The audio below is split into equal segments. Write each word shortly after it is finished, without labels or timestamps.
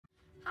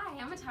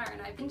I'm Atara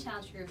and I've been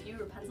challenged to review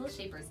Wrapunzel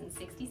shapers in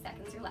 60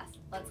 seconds or less.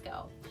 Let's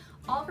go.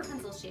 All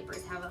Wrapunzel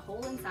shapers have a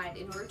hole inside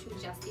in order to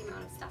adjust the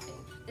amount of stuffing.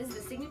 This is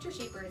the signature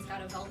shaper. It's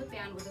got a velvet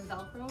band with a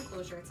Velcro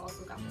enclosure. It's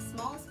also got the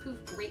smallest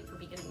poof, great for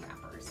beginning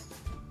wrappers.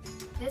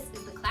 This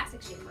is the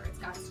classic shaper. It's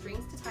got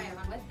strings to tie it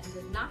on with and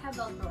does not have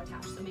Velcro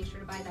attached, so make sure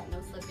to buy that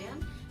no-slip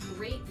band.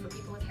 Great for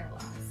people with hair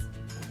loss.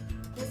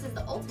 This is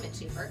the ultimate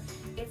shaper.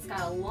 It's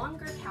got a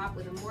longer cap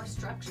with a more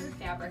structured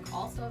fabric,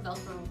 also a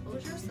Velcro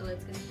enclosure, so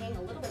it's going to hang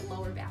a little bit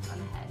lower back on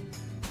the head.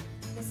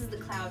 This is the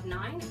Cloud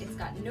 9. It's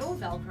got no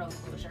Velcro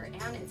enclosure,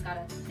 and it's got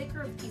a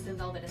thicker piece of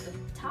velvet at the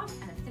top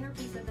and a thinner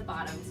piece at the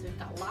bottom, so we've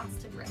got lots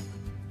to grip.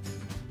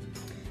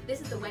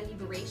 This is the Wendy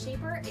Beret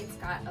shaper. It's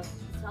got a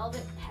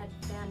velvet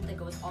headband that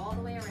goes all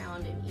the way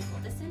around in equal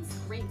distance.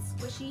 Great,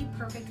 squishy,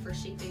 perfect for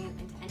shaping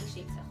into any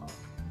shape to hook.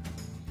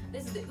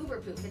 This is the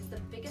Uber Poof. It's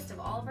the biggest of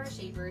all of our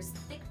shapers.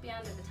 Thick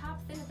band at the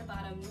top, thin at the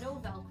bottom, no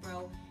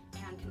Velcro,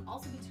 and can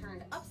also be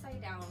turned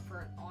upside down for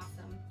an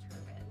awesome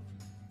turban.